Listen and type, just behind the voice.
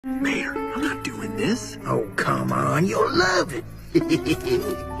Mayor, I'm not doing this. Oh, come on, you'll love it.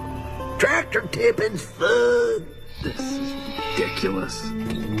 Tractor tipping's fun. This is ridiculous.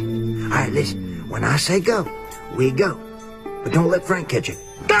 All right, listen. When I say go, we go. But don't let Frank catch it.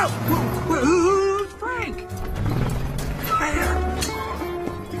 Go! Who's Frank? Mayor!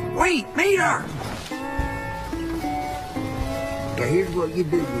 Wait, Mayor! Okay, here's what you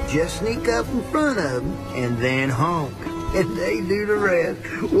do. You just sneak up in front of them and then honk. And they do the rest.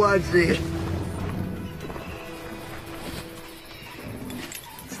 Watch this.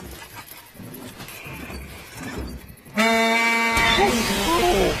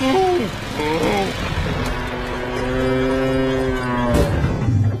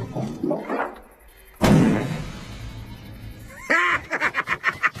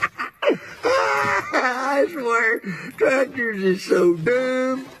 I swear, tractors is so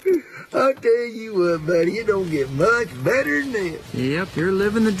dumb. I'll tell you what, buddy, it don't get much better than this. Yep, you're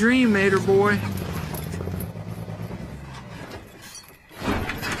living the dream, Mater boy.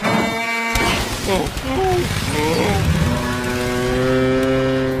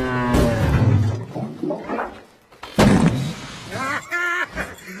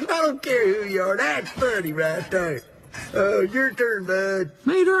 I don't care who you are, that's funny right there. Your turn, bud.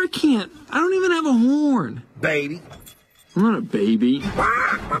 Mater, I can't. I don't even have a horn. Baby. I'm not a baby.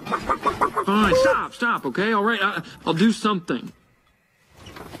 Fine, stop, okay? All right, I'll do something.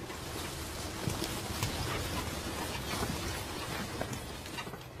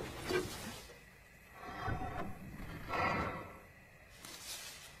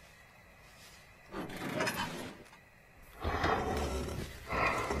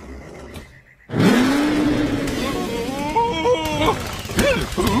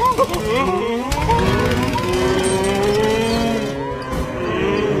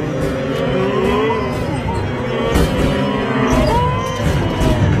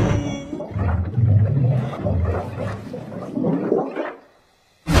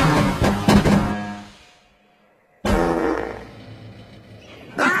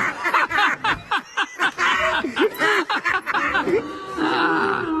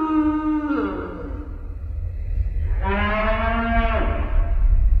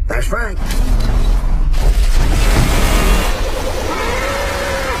 That's Frank.